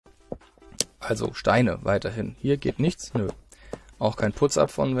Also Steine weiterhin. Hier geht nichts. Nö. Auch kein Putz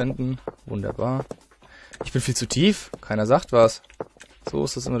ab von Wänden. Wunderbar. Ich bin viel zu tief. Keiner sagt was. So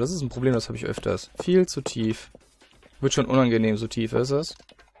ist das immer. Das ist ein Problem, das habe ich öfters. Viel zu tief. Wird schon unangenehm, so tief ist es.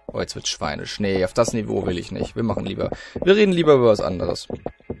 Oh, jetzt wird Schweinisch. Nee, auf das Niveau will ich nicht. Wir reden lieber über was anderes.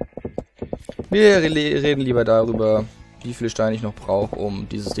 Wir reden lieber darüber, wie viele Steine ich noch brauche, um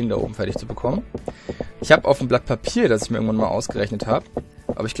dieses Ding da oben fertig zu bekommen. Ich habe auf dem Blatt Papier, das ich mir irgendwann mal ausgerechnet habe,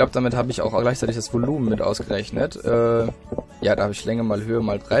 aber ich glaube, damit habe ich auch gleichzeitig das Volumen mit ausgerechnet. Ja, da habe ich Länge mal Höhe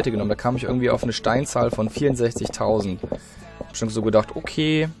mal Breite genommen. Da kam ich irgendwie auf eine Steinzahl von 64.000. Hab schon so gedacht,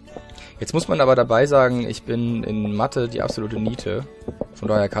 okay. Jetzt muss man aber dabei sagen, ich bin in Mathe die absolute Niete. Von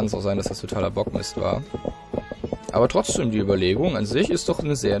daher kann es auch sein, dass das totaler Bockmist war. Aber trotzdem, die Überlegung an sich ist doch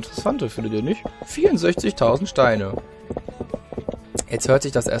eine sehr interessante, findet ihr nicht? 64.000 Steine. Jetzt hört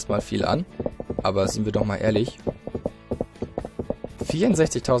sich das erstmal viel an, aber sind wir doch mal ehrlich.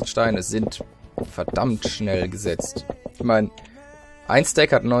 64.000 Steine sind verdammt schnell gesetzt. Ich meine, ein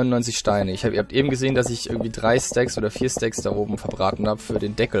Stack hat 99 Steine. Ihr habt eben gesehen, dass ich irgendwie 3 Stacks oder 4 Stacks da oben verbraten habe für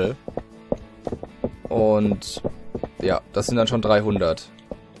den Deckel. Und ja, das sind dann schon 300.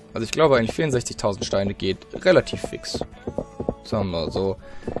 Also ich glaube eigentlich 64.000 Steine geht relativ fix. Sagen wir so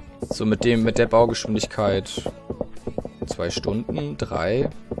mit der Baugeschwindigkeit 2 Stunden, 3.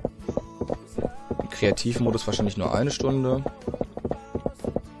 Im Kreativmodus wahrscheinlich nur 1 Stunde.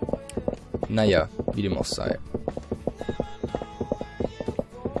 Naja, wie dem auch sei.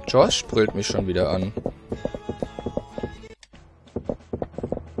 Josh brüllt mich schon wieder an.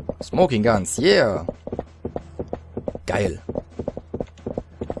 Smoking Guns, yeah! Geil.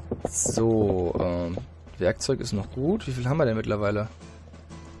 So, Werkzeug ist noch gut. Wie viel haben wir denn mittlerweile?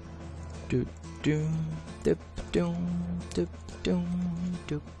 Jetzt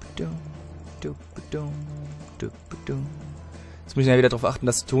muss ich ja wieder darauf achten,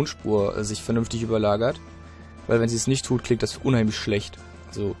 dass die Tonspur sich vernünftig überlagert. Weil wenn sie es nicht tut, klingt das unheimlich schlecht.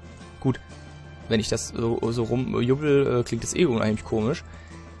 Also, gut. Wenn ich das so rumjubbel, klingt das eh unheimlich komisch.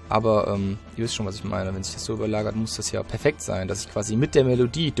 Aber, ihr wisst schon, was ich meine. Wenn sich das so überlagert, muss das ja perfekt sein, dass ich quasi mit der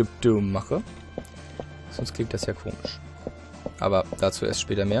Melodie Dum-Dum mache. Sonst klingt das ja komisch. Aber dazu erst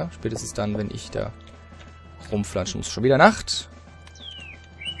später mehr. Spätestens dann, wenn ich da rumflanschen muss. Schon wieder Nacht.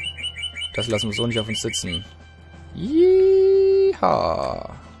 Das lassen wir so nicht auf uns sitzen. Yeeha.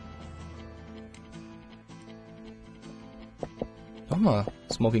 Nochmal.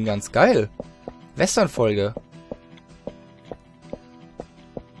 Smoking Guns. Geil. Western-Folge.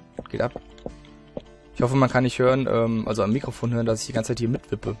 Geht ab. Ich hoffe, man kann nicht hören, also am Mikrofon hören, dass ich die ganze Zeit hier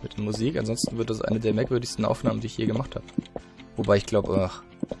mitwippe mit der Musik. Ansonsten wird das eine der merkwürdigsten Aufnahmen, die ich je gemacht habe. Wobei ich glaube,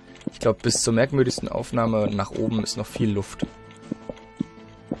 bis zur merkwürdigsten Aufnahme nach oben ist noch viel Luft.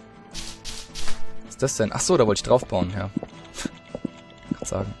 Was ist das denn? Ach so, da wollte ich drauf bauen, ja. Kann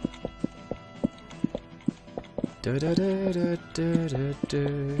sagen.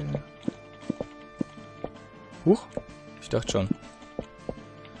 Huch, ich dachte schon.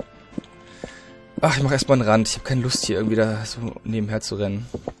 Ach, ich mache erstmal einen Rand. Ich habe keine Lust, hier irgendwie da so nebenher zu rennen.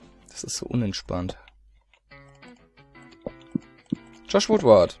 Das ist so unentspannt. Josh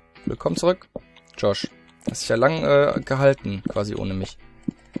Woodward. Willkommen zurück. Josh. Hast dich ja lang gehalten, quasi ohne mich.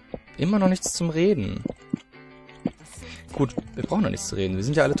 Immer noch nichts zum Reden. Gut, wir brauchen noch nichts zu reden. Wir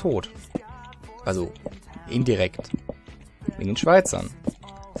sind ja alle tot. Also, indirekt. Wegen den Schweizern.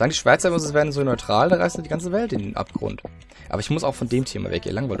 Sagen die Schweizer immer, sie werden so neutral, da reißt die ganze Welt in den Abgrund. Aber ich muss auch von dem Thema weg.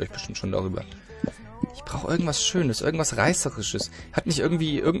 Ihr langweilt euch bestimmt schon darüber. Ich brauche irgendwas Schönes, irgendwas Reißerisches. Hat nicht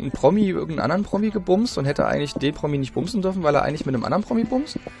irgendwie irgendein Promi, irgendeinen anderen Promi gebumst und hätte eigentlich den Promi nicht bumsen dürfen, weil er eigentlich mit einem anderen Promi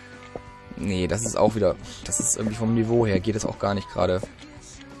bumst? Nee, das ist auch wieder... Das ist irgendwie vom Niveau her, geht es auch gar nicht gerade.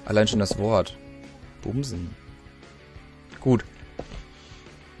 Allein schon das Wort. Bumsen. Gut.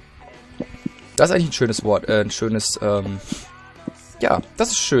 Das ist eigentlich ein schönes Wort, ja, das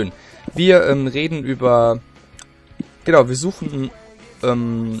ist schön. Wir reden über... Genau, wir suchen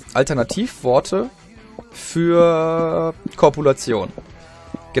Alternativworte für Korpulation.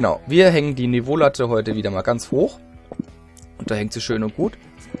 Genau, wir hängen die Niveaulatte heute wieder mal ganz hoch. Und da hängt sie schön und gut.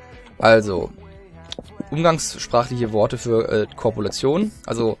 Also, umgangssprachliche Worte für Korpulation.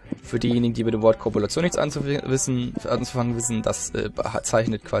 Also, für diejenigen, die mit dem Wort Korpulation nichts anzufangen wissen, das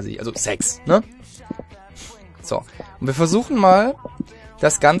zeichnet quasi, also Sex, ne? So, und wir versuchen mal,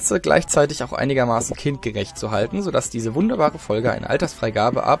 das Ganze gleichzeitig auch einigermaßen kindgerecht zu halten, sodass diese wunderbare Folge eine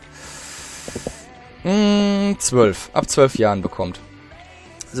Altersfreigabe ab 12 Jahren bekommt.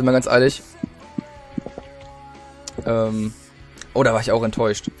 Sind wir ganz ehrlich. Oh, da war ich auch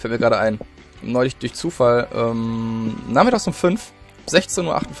enttäuscht. Fällt mir gerade ein. Neulich durch Zufall, nachmittags um 5,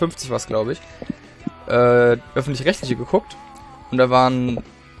 16:58 Uhr war es, glaube ich, öffentlich-rechtliche geguckt. Und da waren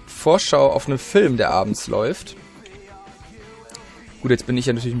Vorschau auf einen Film, der abends läuft. Gut, jetzt bin ich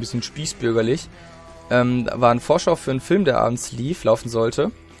ja natürlich ein bisschen spießbürgerlich. Da war eine Vorschau für einen Film, der abends laufen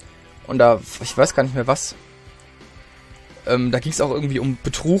sollte. Und da, ich weiß gar nicht mehr was. Da ging es auch irgendwie um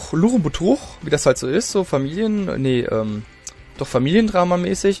Betrug, Lug und Betrug, wie das halt so ist, so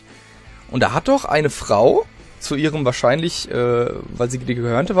Familiendrama-mäßig. Und da hat doch eine Frau zu ihrem wahrscheinlich, weil sie die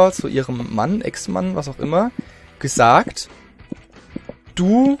Gehörnte war, zu ihrem Mann, Ex-Mann, was auch immer, gesagt,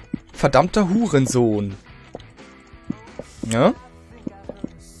 du verdammter Hurensohn. Ja?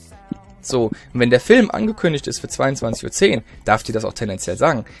 So, und wenn der Film angekündigt ist für 22:10 Uhr, darf die das auch tendenziell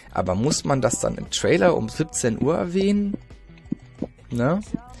sagen. Aber muss man das dann im Trailer um 17 Uhr erwähnen? Ne?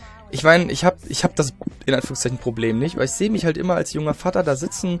 Ich meine, ich hab das in Anführungszeichen Problem nicht, weil ich sehe mich halt immer als junger Vater da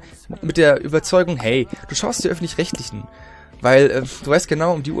sitzen mit der Überzeugung, hey, du schaust die Öffentlich-Rechtlichen. Weil du weißt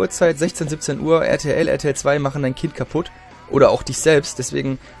genau, um die Uhrzeit, 16, 17 Uhr, RTL, RTL 2 machen dein Kind kaputt. Oder auch dich selbst.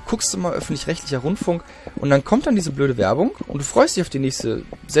 Deswegen guckst du mal öffentlich-rechtlicher Rundfunk und dann kommt dann diese blöde Werbung und du freust dich auf die nächste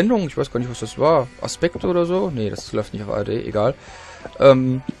Sendung. Ich weiß gar nicht, was das war. Aspekt oder so? Nee, das läuft nicht auf ARD, egal.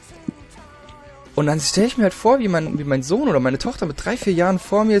 Und dann stelle ich mir halt vor, wie mein Sohn oder meine Tochter mit 3, 4 Jahren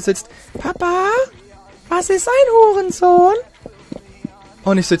vor mir sitzt. Papa, was ist ein Hurensohn?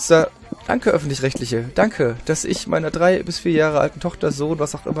 Und ich sitze da. Danke, Öffentlich-Rechtliche. Danke, dass ich meiner 3 bis 4 Jahre alten Tochter, Sohn,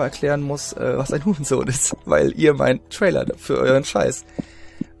 was auch immer erklären muss, was ein Hurensohn ist. Weil ihr meinen Trailer für euren Scheiß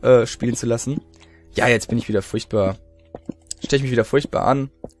spielen zu lassen. Ja, jetzt bin ich wieder furchtbar. Stelle ich mich wieder furchtbar an.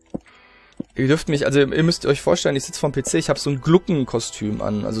 Ihr dürft mich, also ihr müsst euch vorstellen, ich sitze vorm PC, ich habe so ein Gluckenkostüm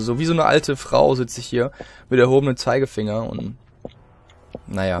an. Also so wie so eine alte Frau sitze ich hier mit erhobenem Zeigefinger und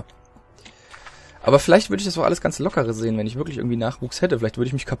naja. Aber vielleicht würde ich das auch alles ganz lockere sehen, wenn ich wirklich irgendwie Nachwuchs hätte. Vielleicht würde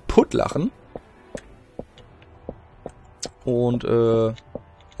ich mich kaputt lachen. Und würde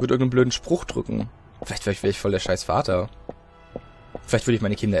irgendeinen blöden Spruch drücken. Vielleicht wäre ich voll der scheiß Vater. Vielleicht würde ich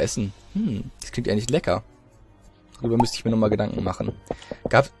meine Kinder essen. Das klingt eigentlich lecker. Darüber müsste ich mir nochmal Gedanken machen.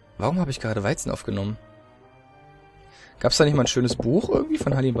 Warum habe ich gerade Weizen aufgenommen? Gab es da nicht mal ein schönes Buch irgendwie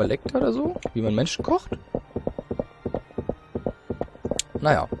von Hannibal Lecter oder so? Wie man Menschen kocht?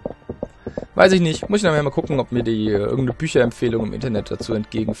 Naja. Weiß ich nicht. Muss ich nachher mal gucken, ob mir die irgendeine Bücherempfehlung im Internet dazu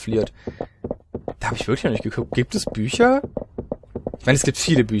entgegenfliert. Da habe ich wirklich noch nicht geguckt. Gibt es Bücher? Ich meine, es gibt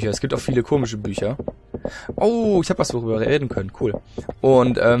viele Bücher. Es gibt auch viele komische Bücher. Oh, ich habe was, worüber wir reden können. Cool.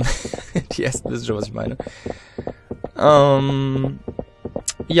 Und, die ersten wissen schon, was ich meine.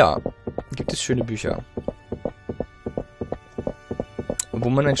 Ja. Gibt es schöne Bücher. Wo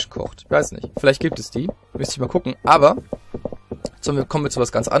man Menschen kocht. Ich weiß nicht. Vielleicht gibt es die. Müsste ich mal gucken. Aber kommen wir zu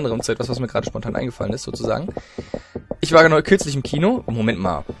was ganz anderem, zu etwas, was mir gerade spontan eingefallen ist, sozusagen. Ich war genau kürzlich im Kino. Moment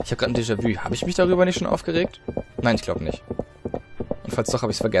mal, ich habe gerade ein Déjà-vu. Habe ich mich darüber nicht schon aufgeregt? Nein, ich glaube nicht. Und falls doch,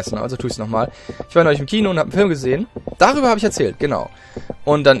 habe ich es vergessen, also tue ich es nochmal. Ich war neulich im Kino und habe einen Film gesehen. Darüber habe ich erzählt, genau.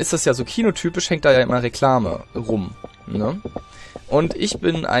 Und dann ist das ja so kinotypisch, hängt da ja immer Reklame rum. Ne? Und ich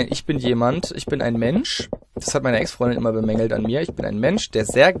bin ein Mensch, das hat meine Ex-Freundin immer bemängelt an mir, ich bin ein Mensch,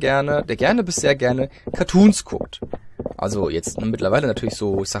 der gerne bis sehr gerne Cartoons guckt. Also jetzt mittlerweile natürlich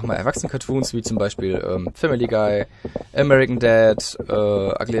so, ich sag mal, Erwachsenen-Cartoons, wie zum Beispiel Family Guy, American Dad,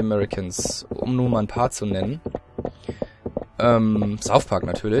 Ugly Americans, um nur mal ein paar zu nennen. South Park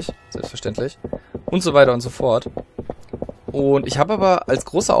natürlich, selbstverständlich. Und so weiter und so fort. Und ich habe aber als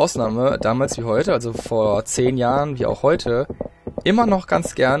große Ausnahme, damals wie heute, also vor 10 Jahren wie auch heute, immer noch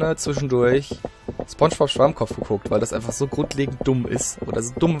ganz gerne zwischendurch SpongeBob Schwammkopf geguckt, weil das einfach so grundlegend dumm ist oder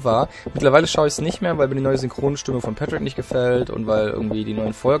so dumm war. Mittlerweile schaue ich es nicht mehr, weil mir die neue Synchronstimme von Patrick nicht gefällt und weil irgendwie die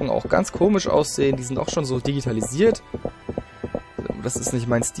neuen Folgen auch ganz komisch aussehen. Die sind auch schon so digitalisiert. Das ist nicht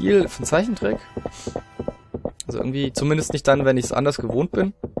mein Stil von Zeichentrick. Also irgendwie, zumindest nicht dann, wenn ich es anders gewohnt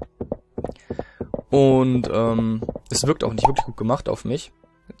bin. Und es wirkt auch nicht wirklich gut gemacht auf mich.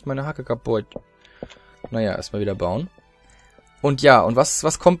 Jetzt meine Hacke kaputt. Naja, erstmal wieder bauen. Und ja, und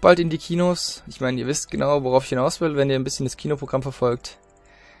was kommt bald in die Kinos? Ich meine, ihr wisst genau, worauf ich hinaus will, wenn ihr ein bisschen das Kinoprogramm verfolgt.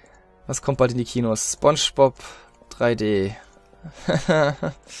 Was kommt bald in die Kinos? SpongeBob 3D.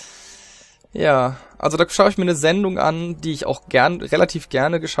 Ja, also da schaue ich mir eine Sendung an, die ich auch relativ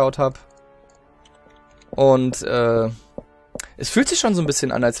gerne geschaut habe. Und es fühlt sich schon so ein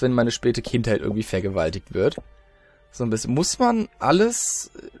bisschen an, als wenn meine späte Kindheit irgendwie vergewaltigt wird. So ein bisschen. Muss man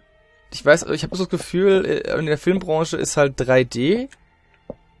alles... Ich weiß, ich habe so das Gefühl, in der Filmbranche ist halt 3D.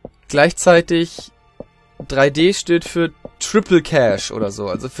 Gleichzeitig 3D steht für Triple Cash oder so,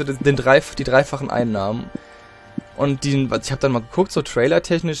 also für die dreifachen Einnahmen. Und ich habe dann mal geguckt, so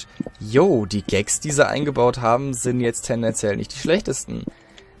trailertechnisch, die Gags, die sie eingebaut haben, sind jetzt tendenziell nicht die schlechtesten.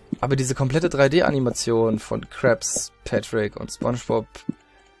 Aber diese komplette 3D-Animation von Krabs, Patrick und SpongeBob,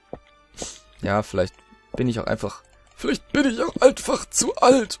 ja, vielleicht bin ich auch einfach Vielleicht bin ich auch einfach zu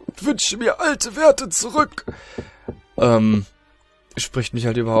alt und wünsche mir alte Werte zurück. Spricht mich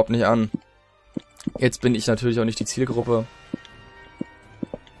halt überhaupt nicht an. Jetzt bin ich natürlich auch nicht die Zielgruppe.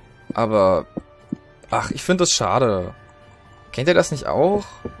 Aber, ach, ich finde das schade. Kennt ihr das nicht auch?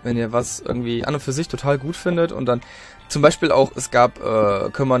 Wenn ihr was irgendwie an und für sich total gut findet und dann zum Beispiel auch, es gab,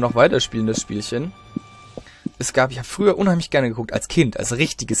 können wir noch weiterspielen, das Spielchen. Ich habe früher unheimlich gerne geguckt, als Kind, als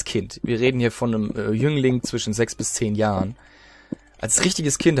richtiges Kind. Wir reden hier von einem Jüngling zwischen 6 bis 10 Jahren. Als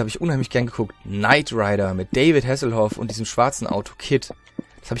richtiges Kind habe ich unheimlich gern geguckt. Knight Rider mit David Hasselhoff und diesem schwarzen Auto Kid.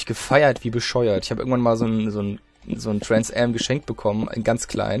 Das habe ich gefeiert wie bescheuert. Ich habe irgendwann mal so ein Trans Am geschenkt bekommen, ein ganz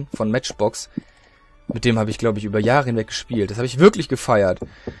klein, von Matchbox. Mit dem habe ich, glaube ich, über Jahre hinweg gespielt. Das habe ich wirklich gefeiert.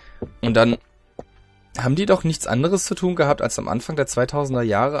 Und dann haben die doch nichts anderes zu tun gehabt, als am Anfang der 2000er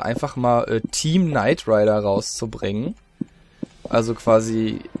Jahre einfach mal Team Knight Rider rauszubringen. Also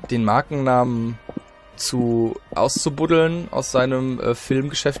quasi den Markennamen auszubuddeln aus seinem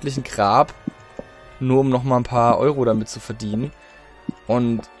filmgeschäftlichen Grab, nur um nochmal ein paar Euro damit zu verdienen.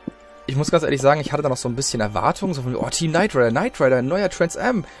 Und ich muss ganz ehrlich sagen, ich hatte da noch so ein bisschen Erwartungen, so von, oh, Team Knight Rider, neuer Trans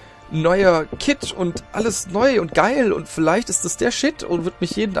Am, neuer Kit und alles neu und geil und vielleicht ist das der Shit und wird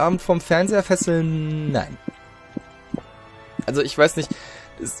mich jeden Abend vom Fernseher fesseln. Nein. Also ich weiß nicht,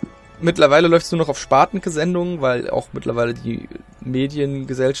 mittlerweile läuft es nur noch auf Spartensendungen, weil auch mittlerweile die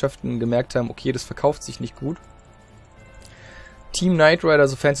Mediengesellschaften gemerkt haben, okay, das verkauft sich nicht gut. Team Knight Rider,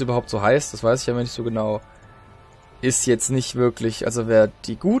 sofern es überhaupt so heißt, das weiß ich aber nicht so genau, ist jetzt nicht wirklich, also wer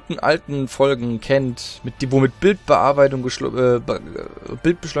die guten alten Folgen kennt, wo mit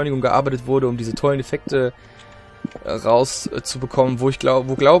Bildbeschleunigung gearbeitet wurde, um diese tollen Effekte rauszubekommen, wo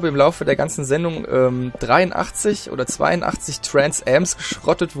glaube im Laufe der ganzen Sendung 83 oder 82 Trans Amps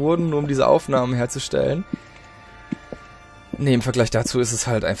geschrottet wurden, nur um diese Aufnahmen herzustellen. Nee, im Vergleich dazu ist es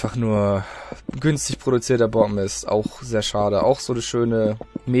halt einfach nur günstig produzierter Bockmist, auch sehr schade, auch so eine schöne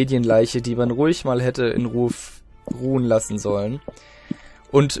Medienleiche, die man ruhig mal hätte in ruhen lassen sollen.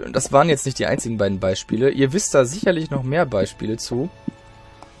 Und das waren jetzt nicht die einzigen beiden Beispiele. Ihr wisst da sicherlich noch mehr Beispiele zu.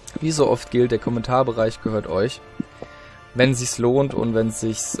 Wie so oft gilt, der Kommentarbereich gehört euch. Wenn es sich lohnt und wenn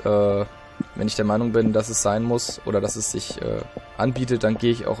ich der Meinung bin, dass es sein muss oder dass es sich anbietet, dann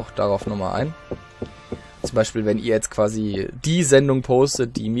gehe ich auch darauf nochmal ein. Zum Beispiel, wenn ihr jetzt quasi die Sendung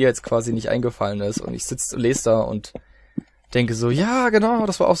postet, die mir jetzt quasi nicht eingefallen ist und ich lese da und denke so, ja, genau,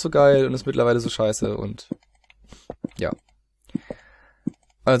 das war auch so geil und ist mittlerweile so scheiße und ja.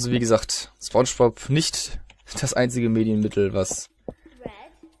 Also wie gesagt, SpongeBob nicht das einzige Medienmittel, was...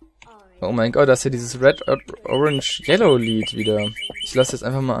 Oh mein Gott, da ist ja dieses Red, Orange, Yellow Lied wieder. Ich lasse jetzt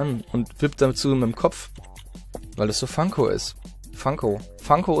einfach mal an und wipp dazu mit dem Kopf, weil es so Funko ist. Funko.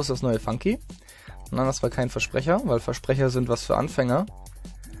 Funko ist das neue Funky. Nein, das war kein Versprecher, weil Versprecher sind was für Anfänger.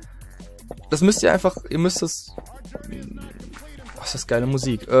 Das müsst ihr einfach, ihr müsst es... Was ist das geile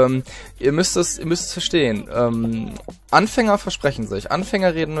Musik? Ihr müsst es verstehen. Anfänger versprechen sich.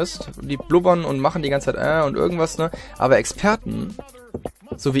 Anfänger reden die blubbern und machen die ganze Zeit und irgendwas, ne? Aber Experten,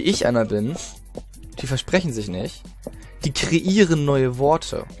 so wie ich einer bin, die versprechen sich nicht. Die kreieren neue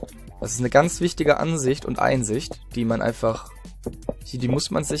Worte. Das ist eine ganz wichtige Ansicht und Einsicht, die man einfach,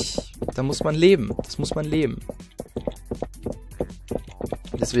 da muss man leben. Das muss man leben.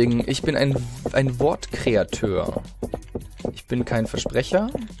 Deswegen, ich bin ein Wortkreateur. Ich bin kein Versprecher,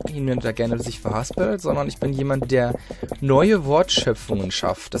 jemand, der gerne sich verhaspelt, sondern ich bin jemand, der neue Wortschöpfungen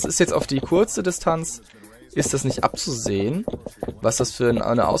schafft. Das ist jetzt auf die kurze Distanz, ist das nicht abzusehen, was das für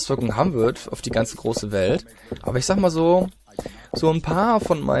eine Auswirkung haben wird auf die ganze große Welt. Aber ich sag mal so ein paar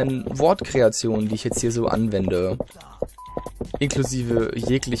von meinen Wortkreationen, die ich jetzt hier so anwende, inklusive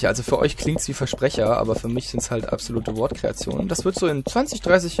jeglicher, also für euch klingt's wie Versprecher, aber für mich sind's halt absolute Wortkreationen. Das wird so in 20,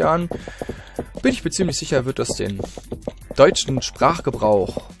 30 Jahren, bin ich mir ziemlich sicher, wird das den deutschen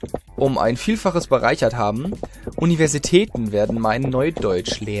Sprachgebrauch um ein Vielfaches bereichert haben. Universitäten werden mein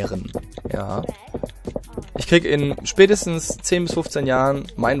Neudeutsch lehren. Ja. Ich krieg in spätestens 10 bis 15 Jahren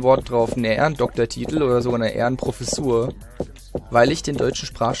mein Wort drauf, einen Ehrendoktortitel oder sogar eine Ehrenprofessur, weil ich den deutschen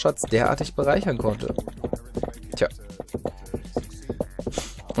Sprachschatz derartig bereichern konnte. Tja.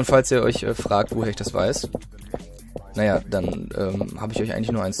 Und falls ihr euch fragt, woher ich das weiß, naja, dann habe ich euch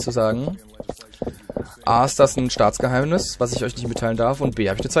eigentlich nur eins zu sagen. A, ist das ein Staatsgeheimnis, was ich euch nicht mitteilen darf, und B,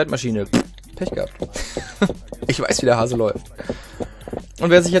 habe ich eine Zeitmaschine. Pech gehabt. Ich weiß, wie der Hase läuft.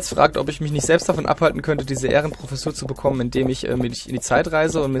 Und wer sich jetzt fragt, ob ich mich nicht selbst davon abhalten könnte, diese Ehrenprofessur zu bekommen, indem ich mich in die Zeit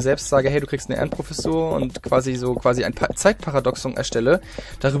reise und mir selbst sage, hey, du kriegst eine Ehrenprofessur und quasi ein Zeitparadoxon erstelle,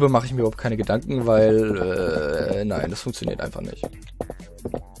 darüber mache ich mir überhaupt keine Gedanken, weil, nein, das funktioniert einfach nicht.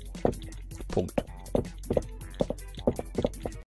 Punkt.